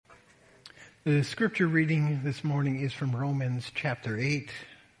The scripture reading this morning is from Romans chapter 8,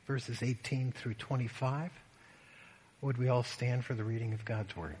 verses 18 through 25. Would we all stand for the reading of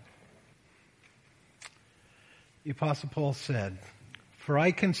God's word? The Apostle Paul said, "For I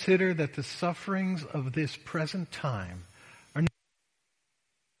consider that the sufferings of this present time are not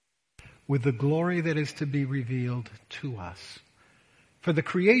with the glory that is to be revealed to us. For the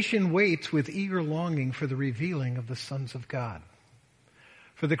creation waits with eager longing for the revealing of the sons of God.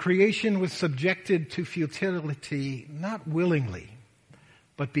 For the creation was subjected to futility, not willingly,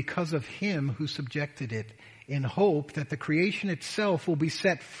 but because of him who subjected it, in hope that the creation itself will be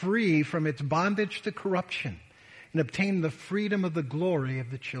set free from its bondage to corruption and obtain the freedom of the glory of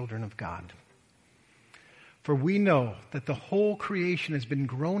the children of God. For we know that the whole creation has been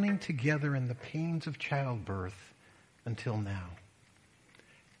groaning together in the pains of childbirth until now.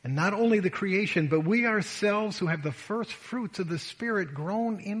 And not only the creation, but we ourselves who have the first fruits of the Spirit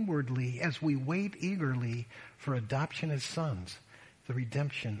groan inwardly as we wait eagerly for adoption as sons, the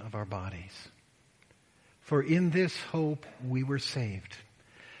redemption of our bodies. For in this hope we were saved.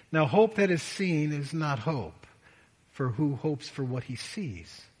 Now hope that is seen is not hope, for who hopes for what he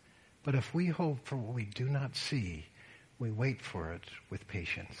sees? But if we hope for what we do not see, we wait for it with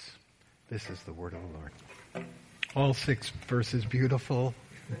patience." This is the word of the Lord. All 6 verses beautiful.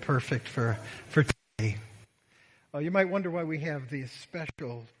 Perfect for today. You might wonder why we have this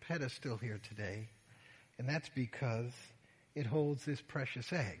special pedestal here today, and that's because it holds this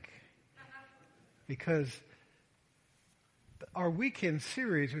precious egg. Because our weekend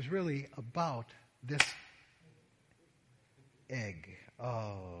series was really about this egg.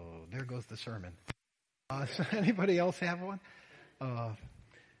 Oh, there goes the sermon. So anybody else have one?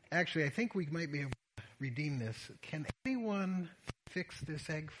 Actually, I think we might be able to redeem this. Can anyone fix this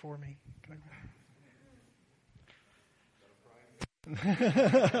egg for me?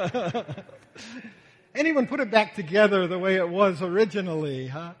 Anyone put it back together the way it was originally,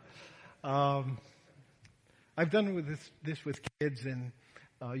 huh? I've done with this with kids, and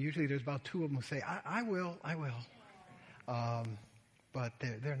usually there's about 2 of them who say, I will. But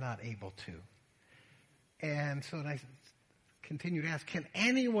they're not able to. And so I continue to ask, can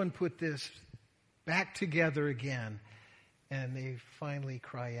anyone put this back together again? And they finally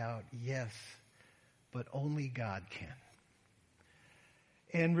cry out, yes, but only God can.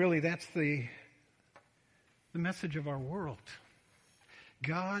 And really, that's the message of our world.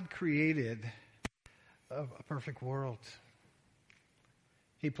 God created a perfect world.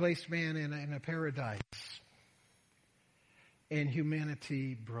 He placed man in a paradise, and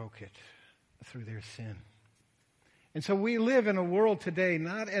humanity broke it through their sin. And so we live in a world today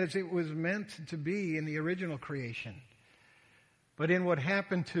not as it was meant to be in the original creation, but in what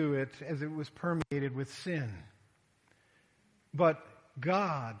happened to it as it was permeated with sin. But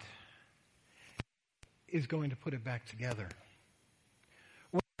God is going to put it back together.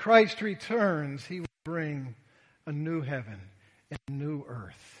 When Christ returns, he will bring a new heaven and a new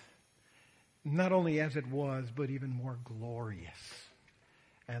earth. Not only as it was, but even more glorious.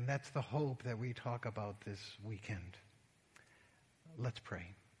 And that's the hope that we talk about this weekend. Let's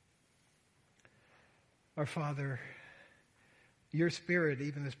pray. Our Father, your Spirit,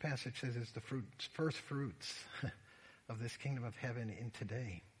 even this passage says, is the first fruits of this kingdom of heaven in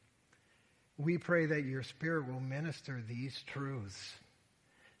today. We pray that your Spirit will minister these truths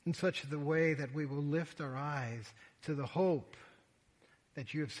in such a way that we will lift our eyes to the hope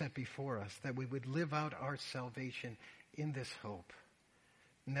that you have set before us, that we would live out our salvation in this hope,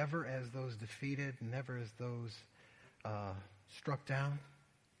 never as those defeated, never as those struck down.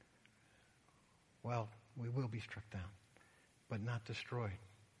 Well, we will be struck down, but not destroyed.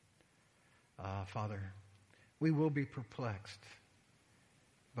 Father, we will be perplexed,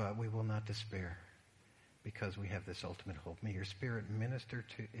 but we will not despair because we have this ultimate hope. May your Spirit minister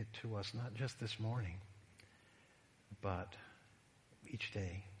to us, not just this morning, but each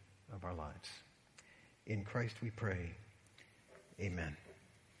day of our lives. In Christ we pray. Amen.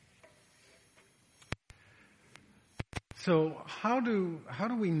 So how do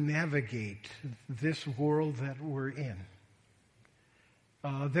we navigate this world that we're in?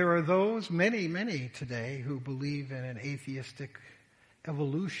 There are those, many today, who believe in an atheistic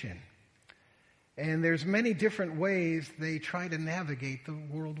evolution. And there's many different ways they try to navigate the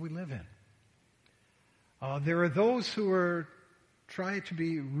world we live in. There are those who try to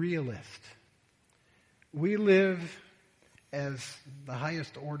be realist. We live as the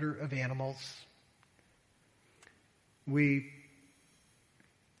highest order of animals.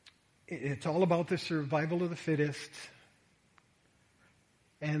 It's all about the survival of the fittest.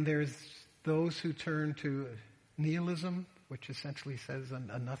 And there's those who turn to nihilism, which essentially says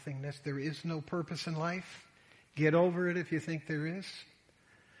a nothingness. There is no purpose in life. Get over it if you think there is.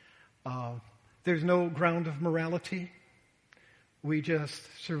 There's no ground of morality. We just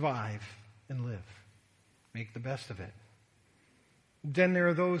survive and live. Make the best of it. Then there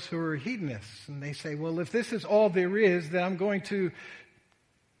are those who are hedonists, and they say, well, if this is all there is, then I'm going to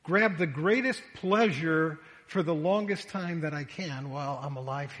grab the greatest pleasure for the longest time that I can while I'm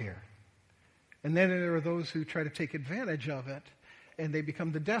alive here. And then there are those who try to take advantage of it, and they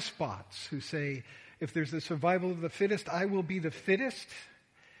become the despots who say, if there's the survival of the fittest, I will be the fittest,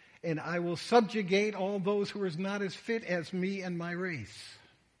 and I will subjugate all those who are not as fit as me and my race.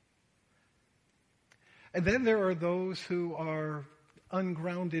 And then there are those who are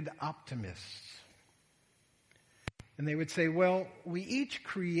ungrounded optimists. And they would say, well, we each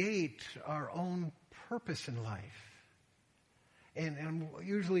create our own purpose in life. And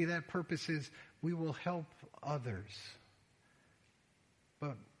usually that purpose is we will help others.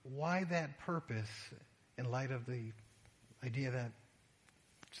 But why that purpose in light of the idea that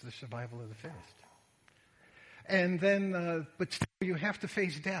it's the survival of the fittest? And then, but still you have to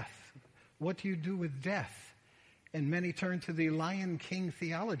face death. What do you do with death? And many turn to the Lion King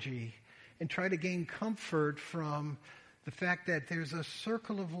theology and try to gain comfort from the fact that there's a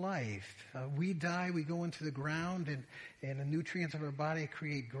circle of life. We die, we go into the ground, and the nutrients of our body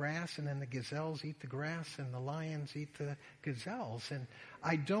create grass, and then the gazelles eat the grass, and the lions eat the gazelles. And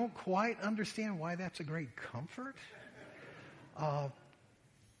I don't quite understand why that's a great comfort.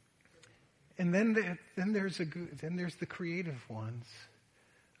 And then there's the creative ones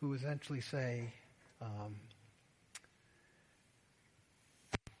who essentially say,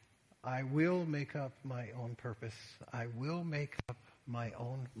 I will make up my own purpose. I will make up my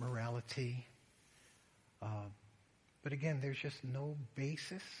own morality. But again, there's just no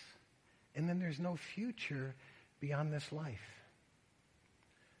basis. And then there's no future beyond this life.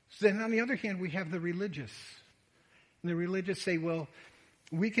 So then on the other hand, we have the religious. And the religious say, well,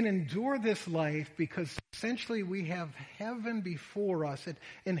 we can endure this life because essentially we have heaven before us.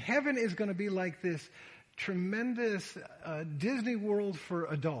 And heaven is going to be like this tremendous Disney World for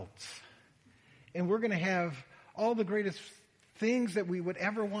adults. And we're going to have all the greatest things that we would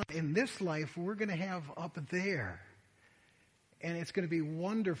ever want in this life, we're going to have up there. And it's going to be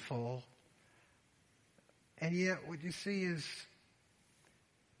wonderful. And yet what you see is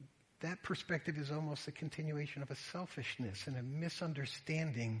that perspective is almost a continuation of a selfishness and a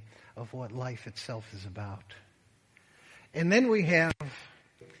misunderstanding of what life itself is about. And then we have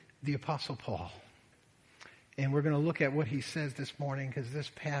the Apostle Paul. And we're going to look at what he says this morning because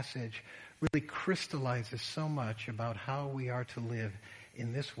this passage really crystallizes so much about how we are to live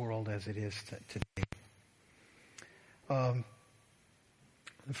in this world as it is today. The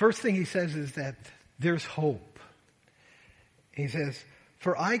first thing he says is that there's hope. He says,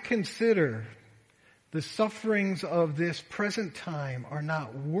 for I consider the sufferings of this present time are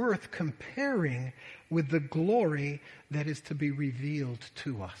not worth comparing with the glory that is to be revealed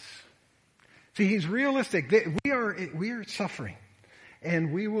to us. See, he's realistic. We are suffering,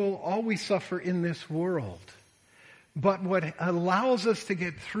 and we will always suffer in this world. But what allows us to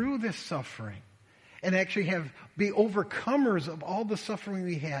get through this suffering and actually be overcomers of all the suffering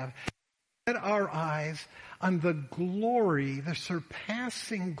we have, set our eyes on the glory, the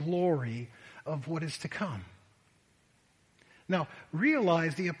surpassing glory of what is to come. Now,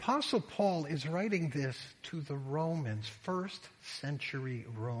 realize the Apostle Paul is writing this to the Romans, first century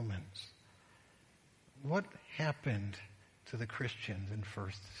Romans. What happened to the Christians in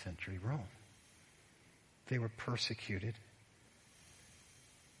first century Rome? They were persecuted.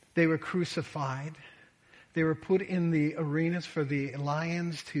 They were crucified. They were put in the arenas for the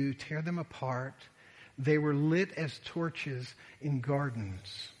lions to tear them apart. They were lit as torches in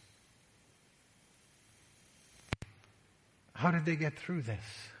gardens. How did they get through this?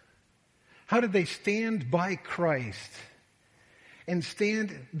 How did they stand by Christ and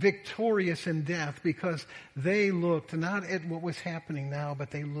stand victorious in death? Because they looked not at what was happening now,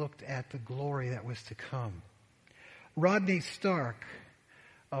 but they looked at the glory that was to come. Rodney Stark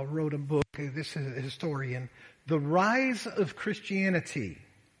wrote a book, this is a historian, The Rise of Christianity,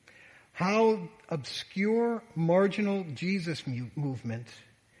 How Obscure Marginal Jesus Movement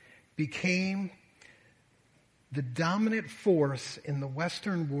Became the Dominant Force in the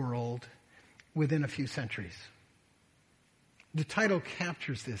Western World Within a Few Centuries. The title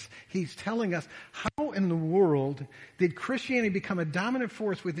captures this. He's telling us how in the world did Christianity become a dominant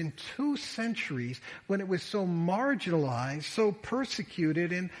force within 2 centuries when it was so marginalized, so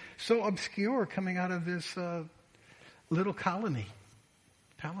persecuted, and so obscure coming out of this little colony,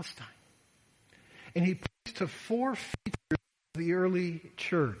 Palestine. And he points to 4 features the early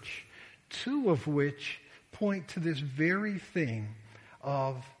church, two of which point to this very thing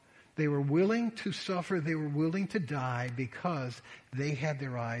of they were willing to suffer, they were willing to die because they had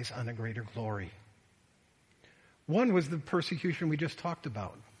their eyes on a greater glory. One was the persecution we just talked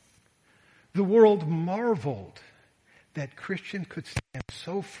about. The world marveled that Christians could stand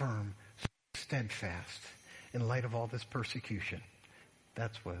so firm, so steadfast in light of all this persecution.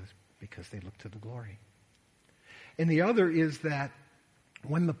 That was because they looked to the glory. And the other is that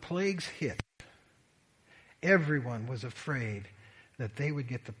when the plagues hit, everyone was afraid that they would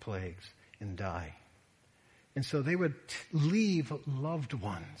get the plagues and die. And so they would leave loved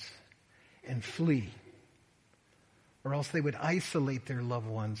ones and flee. Or else they would isolate their loved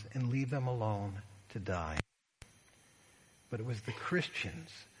ones and leave them alone to die. But it was the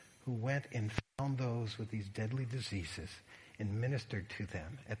Christians who went and found those with these deadly diseases and ministered to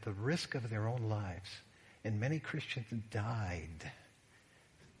them at the risk of their own lives. And many Christians died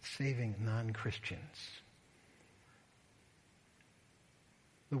saving non-Christians.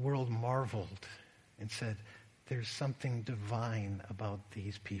 The world marveled and said, there's something divine about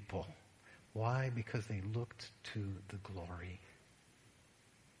these people. Why? Because they looked to the glory.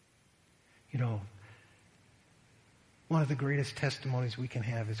 You know, one of the greatest testimonies we can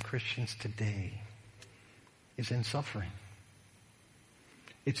have as Christians today is in suffering.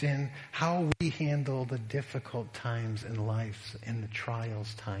 It's in how we handle the difficult times in life and the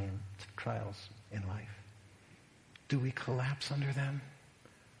trials in life. Do we collapse under them?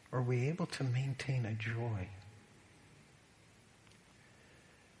 Or are we able to maintain a joy?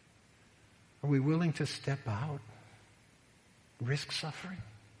 Are we willing to step out, risk suffering?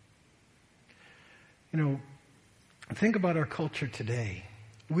 You know, think about our culture today.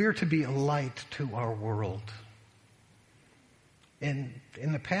 We are to be a light to our world. And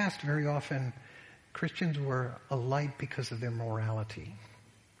in the past, very often, Christians were a light because of their morality.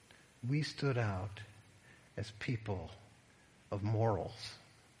 We stood out as people of morals.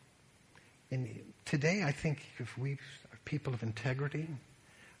 And today, I think if we are people of integrity,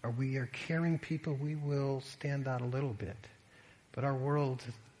 or we are caring people, we will stand out a little bit. But our world,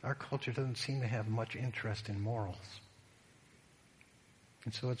 our culture doesn't seem to have much interest in morals.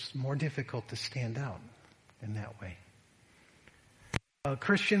 And so it's more difficult to stand out in that way.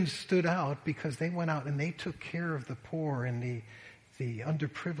 Christians stood out because they went out and they took care of the poor and the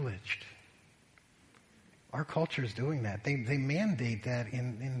underprivileged. Our culture is doing that. They mandate that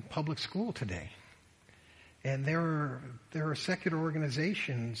in public school today. And there are secular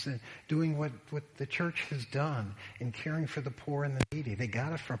organizations doing what the church has done in caring for the poor and the needy. They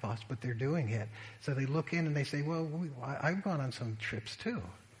got it from us, but they're doing it. So they look in and they say, well, I've gone on some trips too.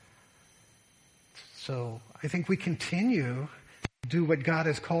 So I think we continue to do what God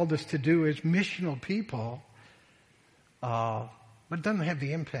has called us to do as missional people, but it doesn't have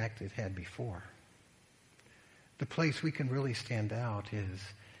the impact it had before. The place we can really stand out is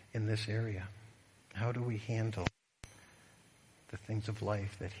in this area. How do we handle the things of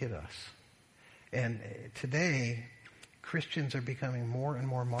life that hit us? And today, Christians are becoming more and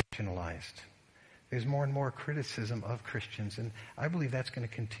more marginalized. There's more and more criticism of Christians, and I believe that's going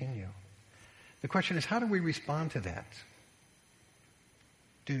to continue. The question is, how do we respond to that?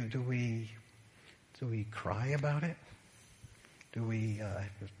 Do we cry about it? Do we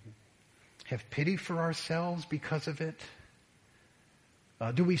have pity for ourselves because of it?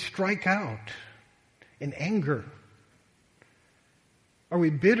 Do we strike out in anger? Are we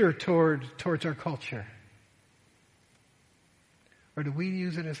bitter towards our culture? Or do we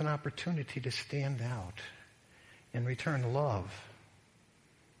use it as an opportunity to stand out and return love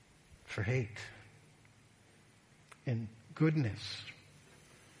for hate and goodness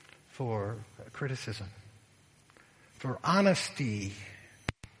for criticism, for honesty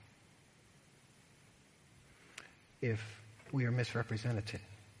if we are misrepresented?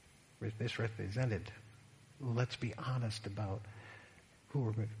 Let's be honest about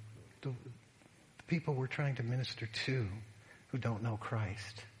the people we're trying to minister to who don't know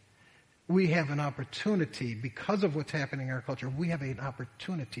Christ. We have an opportunity, because of what's happening in our culture, we have an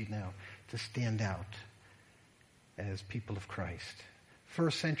opportunity now to stand out as people of Christ.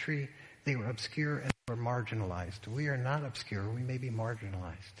 First century, they were obscure and were marginalized. We are not obscure. We may be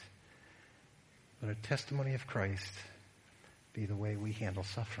marginalized. But a testimony of Christ be the way we handle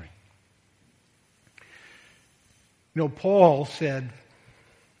suffering. You know, Paul said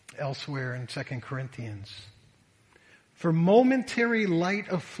elsewhere in 2 Corinthians, for momentary light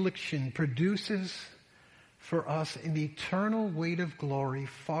affliction produces for us an eternal weight of glory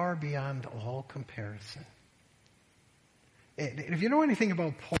far beyond all comparison. And if you know anything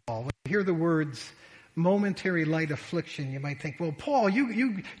about Paul, when you hear the words momentary light affliction. You might think, well, Paul,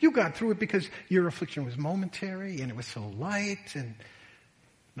 you got through it because your affliction was momentary and it was so light. And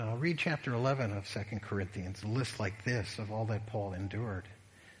no, read chapter 11 of 2 Corinthians, a list like this of all that Paul endured.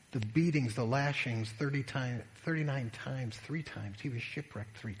 The beatings, the lashings, 39 times, 3 times. He was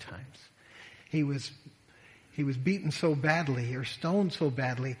shipwrecked 3 times. He was beaten so badly or stoned so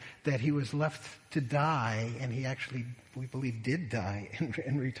badly that he was left to die, and he actually, we believe, did die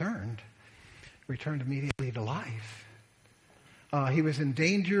and returned immediately to life. He was in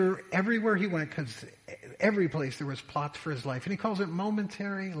danger everywhere he went because every place there was plots for his life. And he calls it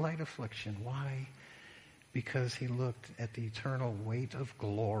momentary light affliction. Why? Because he looked at the eternal weight of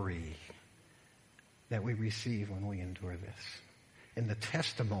glory that we receive when we endure this. And the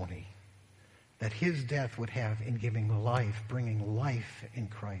testimony that his death would have in giving life, bringing life in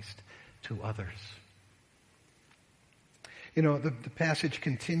Christ to others. You know, the passage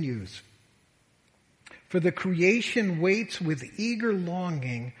continues. For the creation waits with eager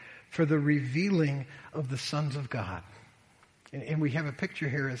longing for the revealing of the sons of God. And we have a picture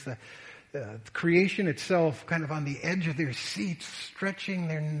here as the creation itself kind of on the edge of their seats, stretching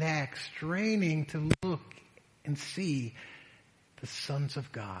their necks, straining to look and see the sons of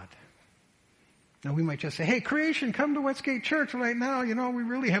God. Now we might just say, hey, creation, come to Westgate Church right now. You know, we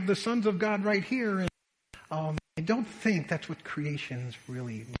really have the sons of God right here. And I don't think that's what creation's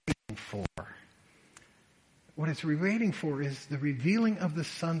really waiting for. What it's waiting for is the revealing of the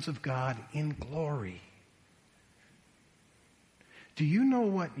sons of God in glory. Do you know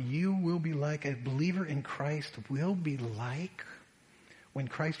what you will be like, a believer in Christ will be like when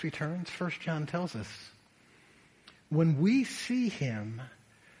Christ returns? 1 John tells us, when we see him,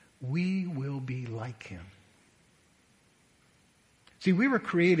 we will be like him. See, we were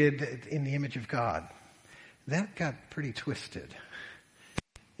created in the image of God. That got pretty twisted.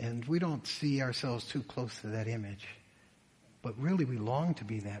 And we don't see ourselves too close to that image. But really, we long to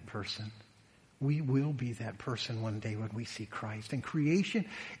be that person. We will be that person one day when we see Christ. And creation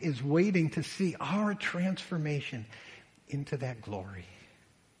is waiting to see our transformation into that glory.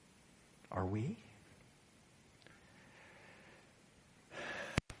 Are we?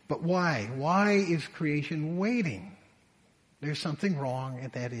 But why? Why is creation waiting? There's something wrong,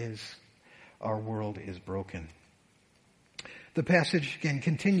 and that is our world is broken. The passage again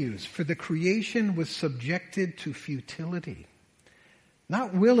continues. For the creation was subjected to futility.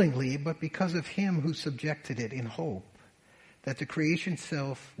 Not willingly, but because of him who subjected it in hope that the creation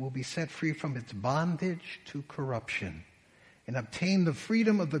itself will be set free from its bondage to corruption and obtain the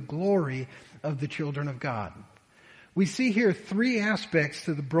freedom of the glory of the children of God. We see here 3 aspects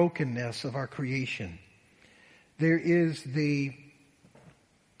to the brokenness of our creation. There is the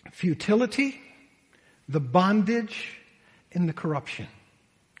futility, the bondage, and the corruption.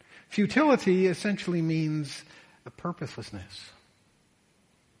 Futility essentially means a purposelessness.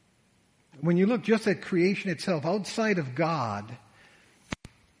 When you look just at creation itself, outside of God,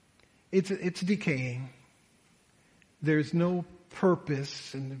 it's decaying. There's no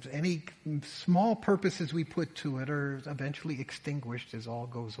purpose, and any small purposes we put to it are eventually extinguished as all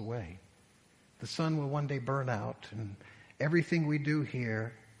goes away. The sun will one day burn out, and everything we do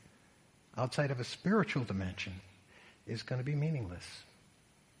here, outside of a spiritual dimension, is going to be meaningless.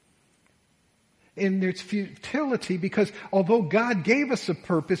 And there's futility because although God gave us a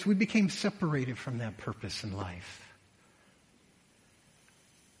purpose, we became separated from that purpose in life.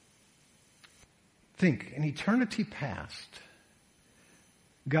 Think, in eternity past,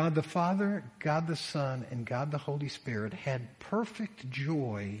 God the Father, God the Son, and God the Holy Spirit had perfect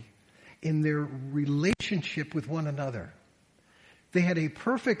joy in their relationship with one another. They had a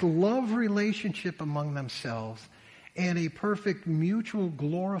perfect love relationship among themselves and a perfect mutual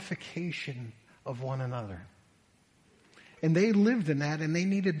glorification of one another. And they lived in that, and they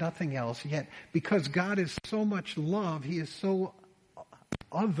needed nothing else. Yet, because God is so much love, he is so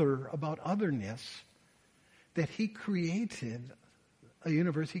other about otherness, that he created a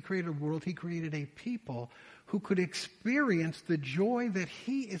universe, he created a world, he created a people who could experience the joy that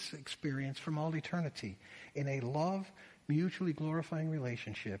he has experienced from all eternity in a love, mutually glorifying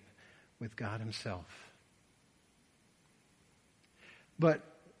relationship with God himself. But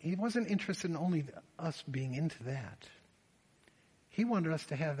he wasn't interested in only us being into that. He wanted us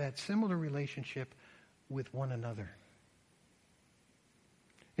to have that similar relationship with one another.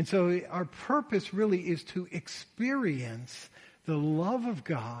 And so our purpose really is to experience the love of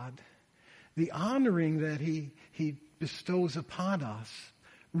God, the honoring that he bestows upon us,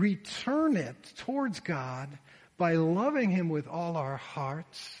 return it towards God by loving him with all our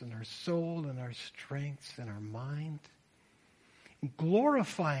hearts and our soul and our strengths and our mind,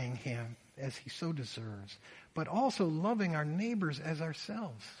 glorifying him as he so deserves, but also loving our neighbors as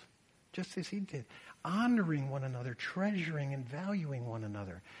ourselves, just as he did. Honoring one another, treasuring and valuing one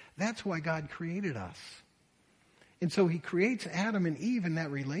another. That's why God created us. And so he creates Adam and Eve in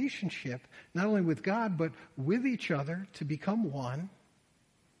that relationship, not only with God, but with each other to become one.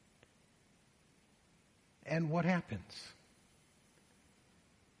 And what happens?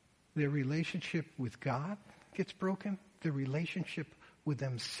 Their relationship with God gets broken. Their relationship with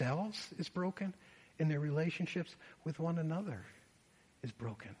themselves is broken. And their relationships with one another is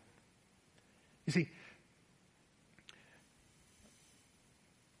broken. You see,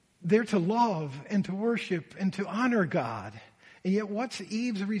 they're to love and to worship and to honor God. And yet what's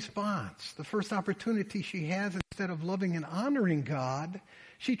Eve's response? The first opportunity she has, instead of loving and honoring God,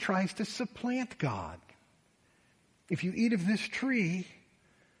 she tries to supplant God. If you eat of this tree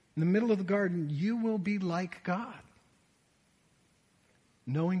in the middle of the garden, you will be like God,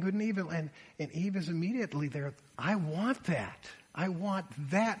 knowing good and evil. And Eve is immediately there. I want that. I want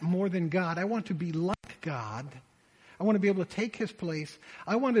that more than God. I want to be like God. I want to be able to take his place.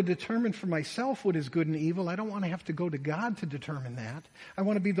 I want to determine for myself what is good and evil. I don't want to have to go to God to determine that. I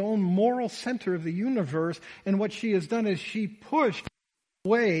want to be the own moral center of the universe. And what she has done is she pushed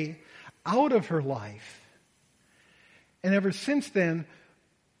way out of her life. And ever since then,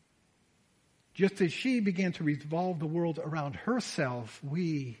 just as she began to revolve the world around herself,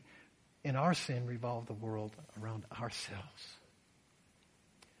 we, in our sin, revolve the world around ourselves.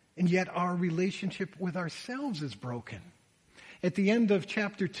 And yet our relationship with ourselves is broken. At the end of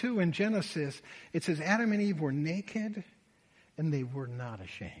chapter 2 in Genesis, it says Adam and Eve were naked and they were not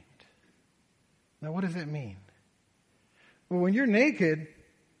ashamed. Now what does that mean? Well, when you're naked,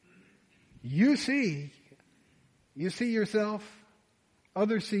 you see yourself,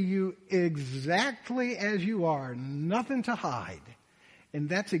 others see you exactly as you are, nothing to hide. And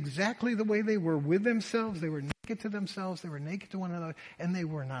that's exactly the way they were with themselves. They were naked to themselves. They were naked to one another. And they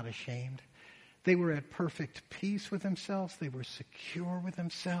were not ashamed. They were at perfect peace with themselves. They were secure with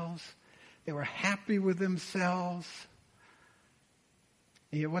themselves. They were happy with themselves.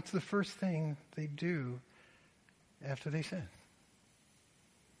 And yet what's the first thing they do after they sin?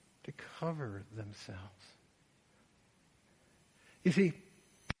 To cover themselves. You see,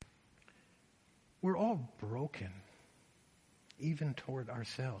 we're all broken, even toward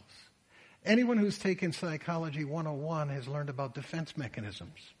ourselves. Anyone who's taken Psychology 101 has learned about defense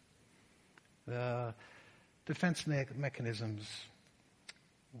mechanisms. Defense mechanisms.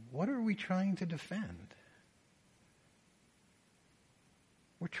 What are we trying to defend?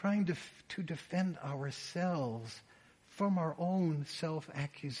 We're trying to defend ourselves from our own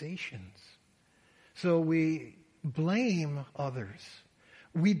self-accusations. So we blame others.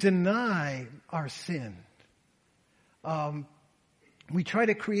 We deny our sin. We try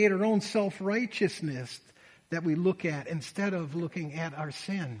to create our own self-righteousness that we look at instead of looking at our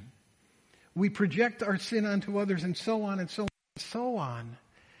sin. We project our sin onto others and so on and so on and so on.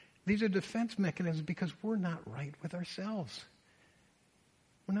 These are defense mechanisms because we're not right with ourselves.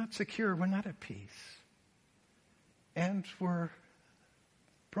 We're not secure. We're not at peace. And we're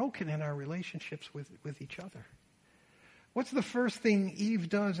broken in our relationships with each other. What's the first thing Eve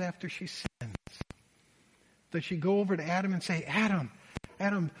does after she sins? Does she go over to Adam and say, Adam,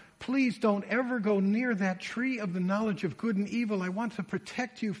 please don't ever go near that tree of the knowledge of good and evil. I want to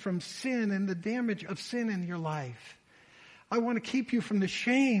protect you from sin and the damage of sin in your life. I want to keep you from the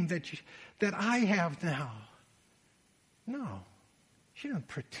shame that I have now. No. She doesn't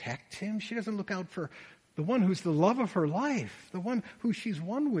protect him. She doesn't look out for the one who's the love of her life, the one who she's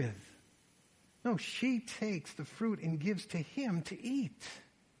one with. No, she takes the fruit and gives to him to eat.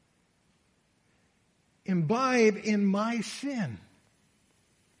 Imbibe in my sin.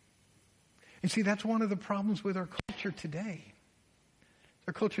 And see, that's one of the problems with our culture today.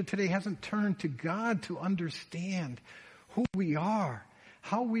 Our culture today hasn't turned to God to understand who we are,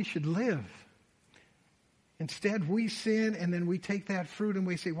 how we should live. Instead, we sin and then we take that fruit and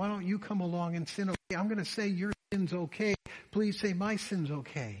we say, why don't you come along and sin? Okay, I'm going to say your sin's okay. Please say my sin's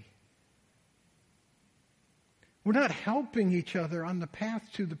okay. We're not helping each other on the path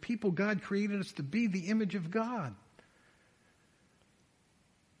to the people God created us to be, the image of God.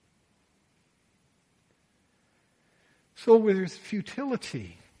 So there's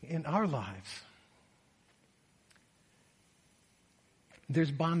futility in our lives.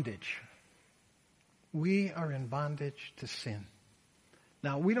 There's bondage. We are in bondage to sin.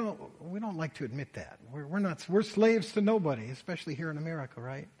 Now, we don't like to admit that. We're slaves to nobody, especially here in America,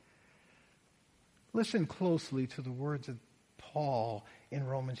 right? Listen closely to the words of Paul in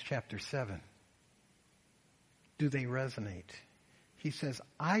Romans chapter 7. Do they resonate? he says,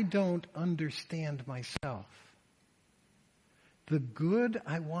 I don't understand myself. The good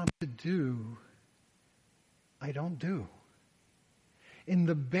I want to do, I don't do. In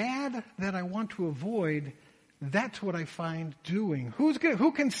the bad that I want to avoid, that's what I find doing.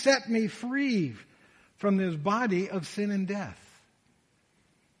 Who can set me free from this body of sin and death?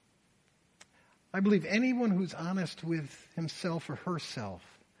 I believe anyone who's honest with himself or herself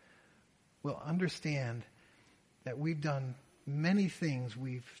will understand that we've done many things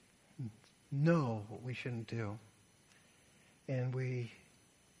we know what we shouldn't do. And we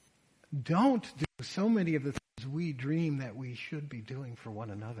don't do so many of the things we dream that we should be doing for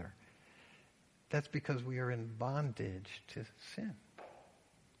one another. That's because we are in bondage to sin.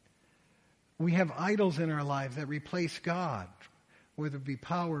 We have idols in our lives that replace God, whether it be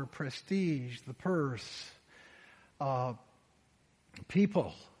power, prestige, the purse,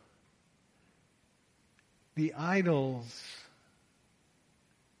 people. The idols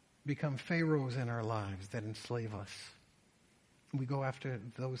become pharaohs in our lives that enslave us. We go after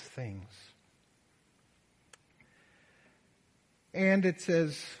those things. And it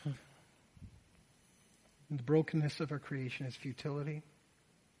says, the brokenness of our creation is futility,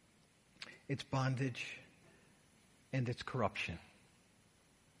 it's bondage, and it's corruption.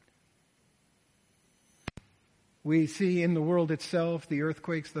 We see in the world itself the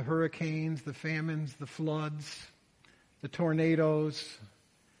earthquakes, the hurricanes, the famines, the floods, the tornadoes.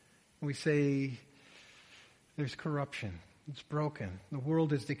 We say there's corruption. It's broken. The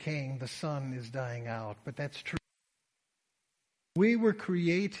world is decaying. The sun is dying out. But that's true. We were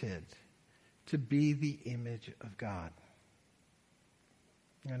created to be the image of God.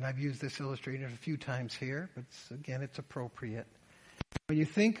 And I've used this illustrated a few times here, but again, it's appropriate. When you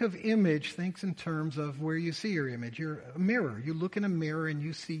think of image, think in terms of where you see your image. You're a mirror. You look in a mirror and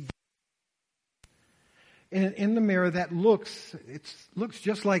you see. In the mirror, that looks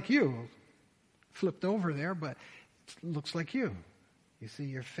just like you. Flipped over there, but it looks like you. You see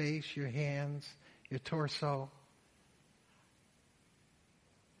your face, your hands, your torso.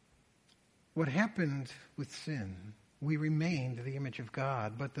 What happened with sin? We remained the image of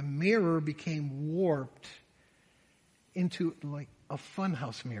God, but the mirror became warped into like a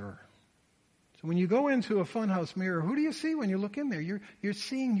funhouse mirror. So when you go into a funhouse mirror, who do you see when you look in there? You're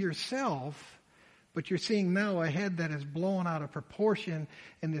seeing yourself, but you're seeing now a head that is blown out of proportion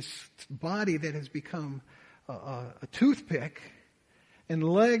and this body that has become a toothpick and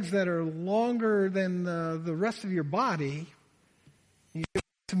legs that are longer than the rest of your body. You say,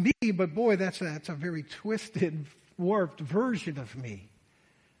 to me, but boy, that's a very twisted, warped version of me.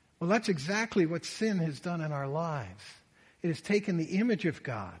 Well, that's exactly what sin has done in our lives. It has taken the image of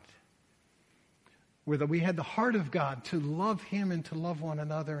God, where we had the heart of God to love Him and to love one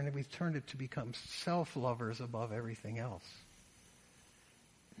another, and we've turned it to become self-lovers above everything else.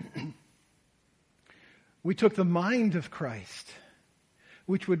 We took the mind of Christ,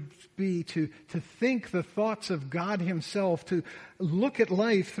 which would be to think the thoughts of God Himself, to look at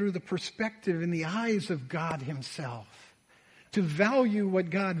life through the perspective in the eyes of God Himself, to value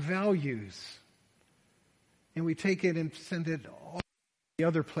what God values. And we take it and send it all to the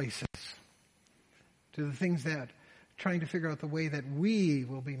other places, to the things that, trying to figure out the way that we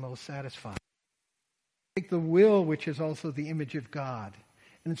will be most satisfied. Take the will, which is also the image of God,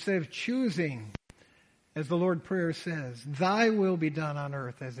 and instead of choosing, as the Lord's Prayer says, Thy will be done on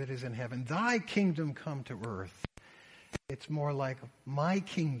earth as it is in heaven. Thy kingdom come to earth. It's more like, my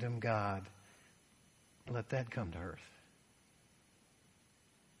kingdom, God, let that come to earth.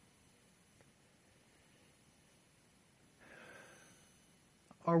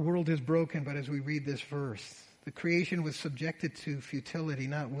 Our world is broken, but as we read this verse, the creation was subjected to futility,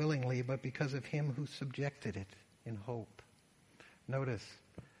 not willingly, but because of Him who subjected it in hope. Notice,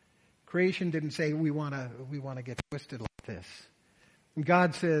 creation didn't say we want to get twisted like this.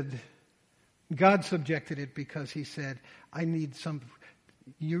 God subjected it because He said,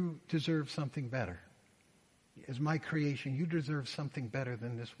 you deserve something better. As my creation, you deserve something better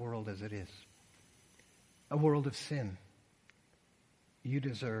than this world as it is. A world of sin. You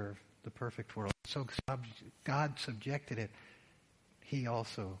deserve the perfect world. So God subjected it. He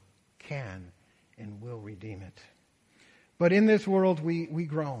also can and will redeem it. But in this world, we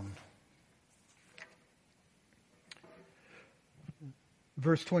groan.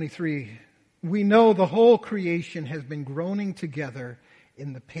 Verse 23, we know the whole creation has been groaning together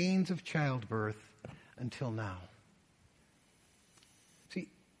in the pains of childbirth until now. See,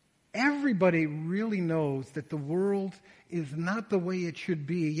 everybody really knows that the world is not the way it should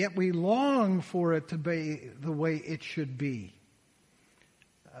be, yet we long for it to be the way it should be.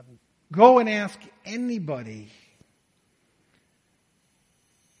 Go and ask anybody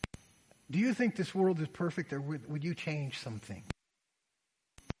Do you think this world is perfect, or would you change something?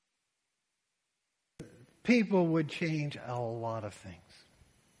 People would change a lot of things.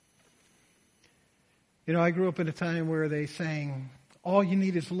 You know, I grew up in a time where they sang, all you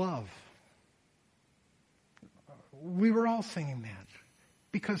need is love. We were all singing that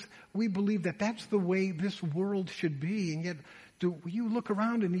because we believe that that's the way this world should be. And yet, do you look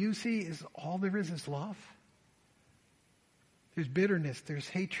around and you see is all there is love? There's bitterness, there's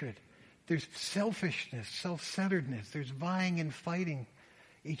hatred, there's selfishness, self-centeredness, there's vying and fighting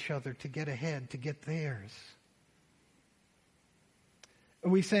each other to get ahead, to get theirs. Are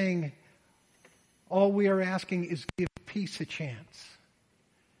we saying all we are asking is give peace a chance?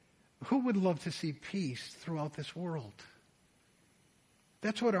 Who would love to see peace throughout this world?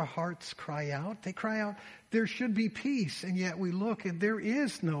 That's what our hearts cry out. They cry out, there should be peace, and yet we look and there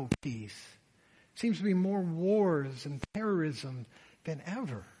is no peace. Seems to be more wars and terrorism than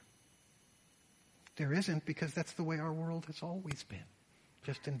ever. There isn't, because that's the way our world has always been,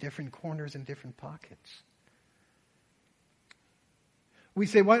 just in different corners and different pockets. We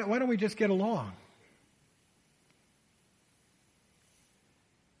say, why don't we just get along?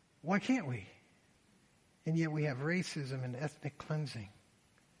 Why can't we? And yet we have racism and ethnic cleansing.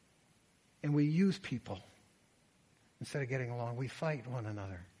 And we use people. Instead of getting along, we fight one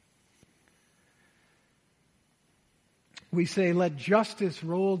another. We say, let justice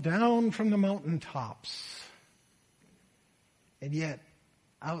roll down from the mountaintops. And yet,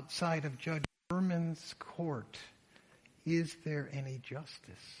 outside of Judge Berman's court, is there any justice?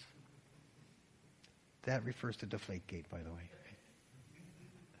 That refers to Deflategate, by the way.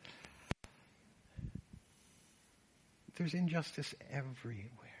 There's injustice everywhere.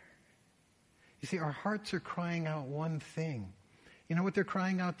 You see, our hearts are crying out one thing. You know what they're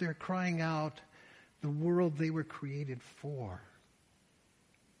crying out? They're crying out the world they were created for.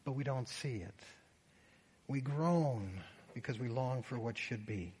 But we don't see it. We groan because we long for what should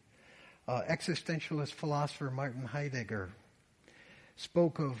be. Existentialist philosopher Martin Heidegger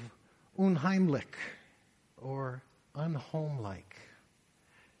spoke of unheimlich, or unhomelike,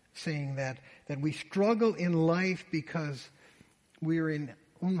 saying that we struggle in life because we're in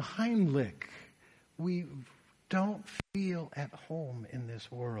unheimlich. We don't feel at home in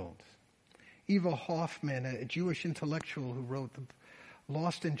this world. Eva Hoffman, a Jewish intellectual who wrote the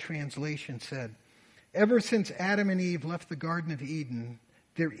Lost in Translation, said, ever since Adam and Eve left the Garden of Eden,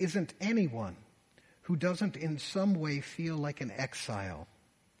 there isn't anyone who doesn't in some way feel like an exile.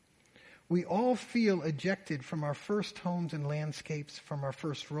 We all feel ejected from our first homes and landscapes, from our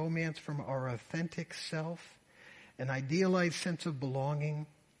first romance, from our authentic self, an idealized sense of belonging,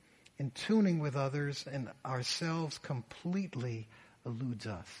 in tuning with others, and ourselves completely eludes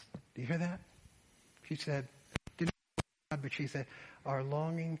us. Do you hear that? She said, didn't God, but she said, our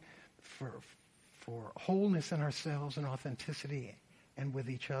longing for wholeness in ourselves and authenticity and with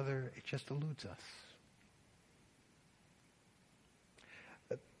each other, it just eludes us.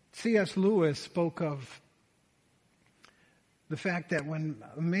 C.S. Lewis spoke of the fact that when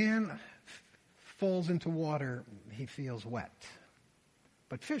a man falls into water, he feels wet.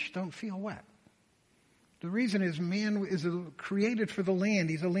 But fish don't feel wet. The reason is man is created for the land.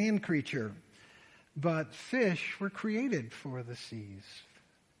 He's a land creature. But fish were created for the seas,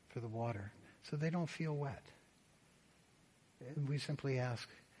 for the water. So they don't feel wet. And we simply ask,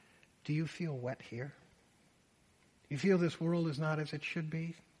 do you feel wet here? Do you feel this world is not as it should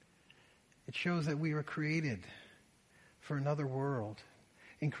be? It shows that we were created for another world.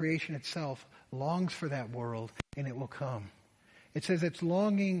 And creation itself longs for that world, and it will come. It says it's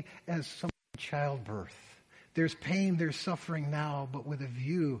longing as some childbirth. There's pain, there's suffering now, but with a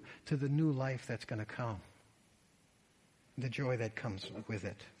view to the new life that's going to come. The joy that comes with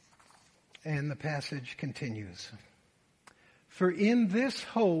it. And the passage continues. For in this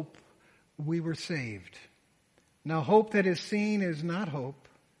hope we were saved. Now hope that is seen is not hope,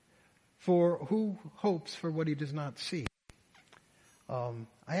 for who hopes for what he does not see?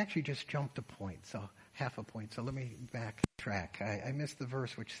 I actually just jumped a point, so half a point. So let me backtrack. I missed the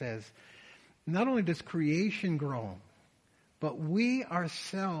verse which says, not only does creation groan, but we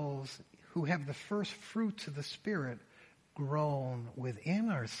ourselves who have the first fruits of the Spirit groan within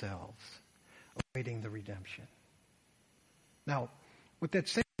ourselves, awaiting the redemption. Now, what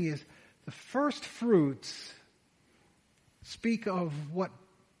that's saying is the first fruits speak of what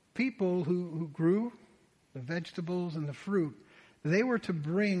people who grew the vegetables and the fruit, they were to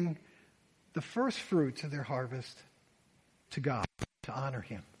bring the first fruits of their harvest to God, to honor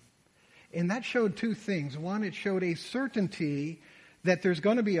Him. And that showed two things. One, it showed a certainty that there's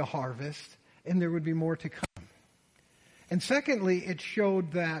going to be a harvest and there would be more to come. And secondly, it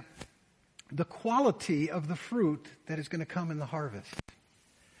showed that the quality of the fruit that is going to come in the harvest.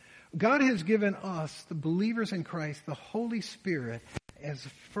 God has given us, the believers in Christ, the Holy Spirit as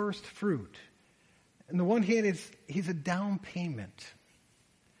first fruit. On the one hand, He's a down payment.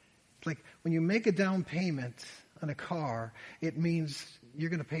 It's like when you make a down payment on a car, it means you're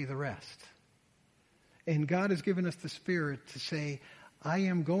going to pay the rest. And God has given us the Spirit to say, I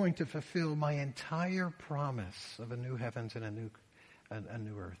am going to fulfill my entire promise of a new heavens and a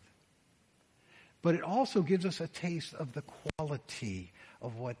new earth. But it also gives us a taste of the quality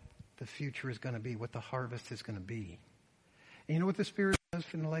of what the future is going to be, what the harvest is going to be. And you know what the Spirit does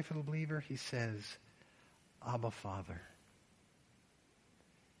in the life of a believer? He says, Abba, Father.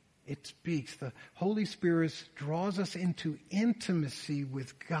 It speaks. The Holy Spirit draws us into intimacy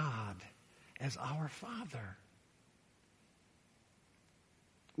with God as our Father.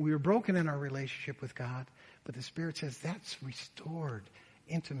 We are broken in our relationship with God, but the Spirit says that's restored.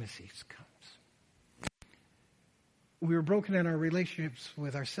 Intimacy comes. We were broken in our relationships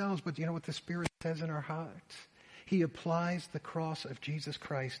with ourselves, but you know what the Spirit says in our hearts? He applies the cross of Jesus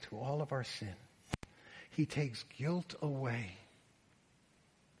Christ to all of our sin. He takes guilt away.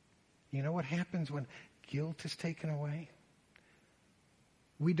 You know what happens when guilt is taken away?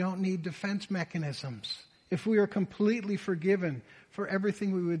 We don't need defense mechanisms. If we are completely forgiven for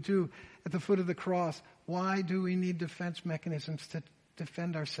everything we would do at the foot of the cross, why do we need defense mechanisms to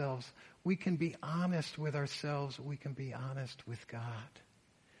defend ourselves? We can be honest with ourselves. We can be honest with God.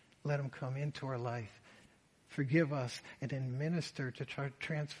 Let Him come into our life, forgive us, and then minister to try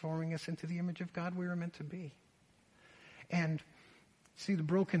transforming us into the image of God we were meant to be. And see, the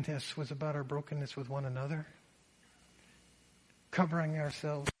brokenness was about our brokenness with one another, covering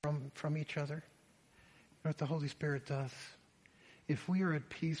ourselves from each other. You know what the Holy Spirit does? If we are at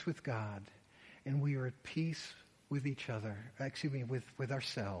peace with God and we are at peace with each other, with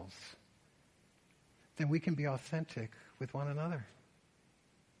ourselves, then we can be authentic with one another.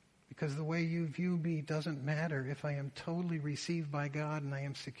 Because the way you view me doesn't matter if I am totally received by God and I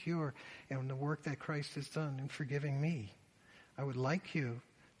am secure in the work that Christ has done in forgiving me. I would like you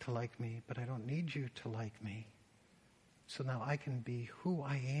to like me, but I don't need you to like me. So now I can be who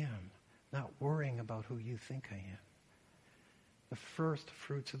I am, not worrying about who you think I am. The first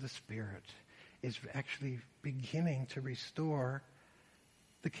fruits of the Spirit is actually beginning to restore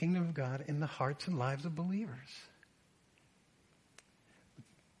the kingdom of God in the hearts and lives of believers.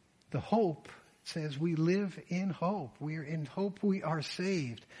 The hope says we live in hope. We are in hope, we are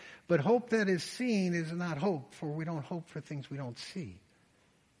saved. But hope that is seen is not hope, for we don't hope for things we don't see.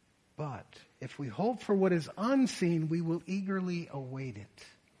 But if we hope for what is unseen, we will eagerly await it.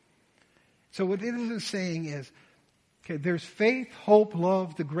 So what it is saying is, okay, there's faith, hope,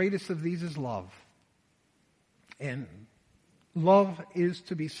 love. The greatest of these is love. And love is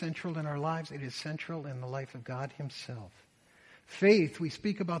to be central in our lives. It is central in the life of God Himself. Faith, we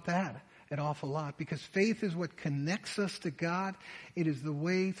speak about that an awful lot because faith is what connects us to God. It is the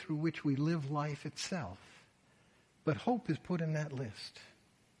way through which we live life itself. But hope is put in that list.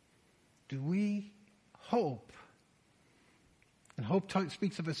 Do we hope? And hope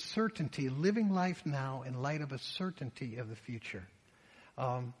speaks of a certainty, living life now in light of a certainty of the future.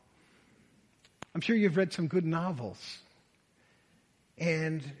 I'm sure you've read some good novels.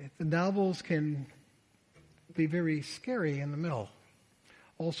 And the novels can be very scary in the middle.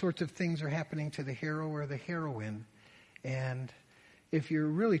 All sorts of things are happening to the hero or the heroine. And if you're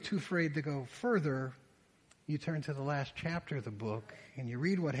really too afraid to go further, you turn to the last chapter of the book and you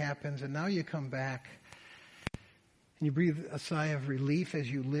read what happens, and now you come back and you breathe a sigh of relief as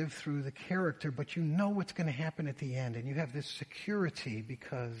you live through the character, but you know what's going to happen at the end, and you have this security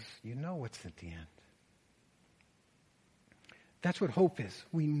because you know what's at the end. That's what hope is.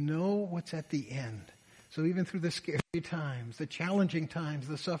 We know what's at the end. So even through the scary times, the challenging times,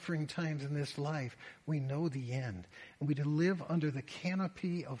 the suffering times in this life, we know the end. And we live under the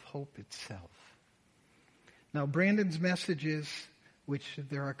canopy of hope itself. Now, Brandon's messages, which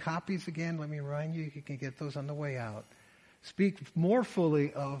there are copies again, let me remind you, you can get those on the way out, speak more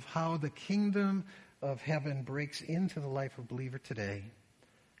fully of how the kingdom of heaven breaks into the life of a believer today.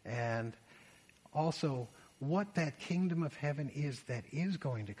 And also what that kingdom of heaven is that is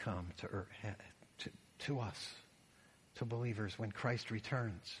going to come to earth, to us, to believers when Christ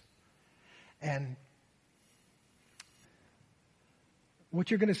returns. And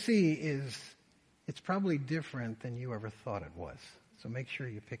what you're going to see is it's probably different than you ever thought it was. So make sure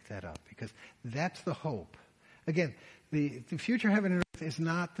you pick that up because that's the hope. Again, the future heaven and earth is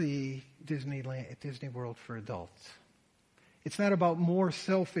not the Disney World for adults. It's not about more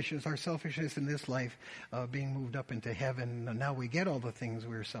selfishness, our selfishness in this life being moved up into heaven, and now we get all the things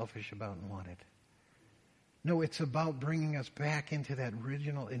we were selfish about and wanted. No, it's about bringing us back into that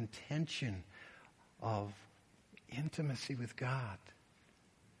original intention of intimacy with God,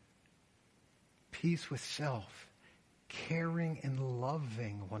 peace with self, caring and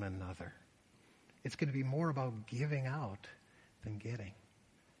loving one another. It's going to be more about giving out than getting.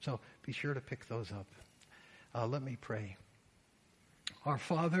 So be sure to pick those up. Let me pray. Our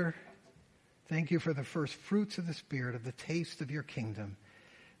Father, thank you for the first fruits of the Spirit, of the taste of your kingdom.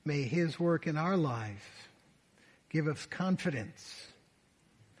 May his work in our lives give us confidence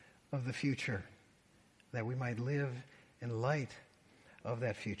of the future, that we might live in light of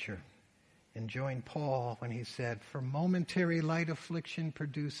that future. And join Paul when he said, for momentary light affliction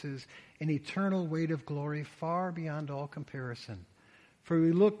produces an eternal weight of glory far beyond all comparison. For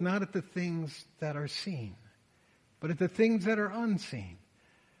we look not at the things that are seen, but at the things that are unseen.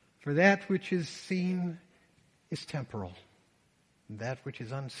 For that which is seen is temporal, and that which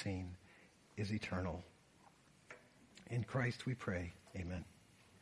is unseen is eternal. In Christ we pray. Amen.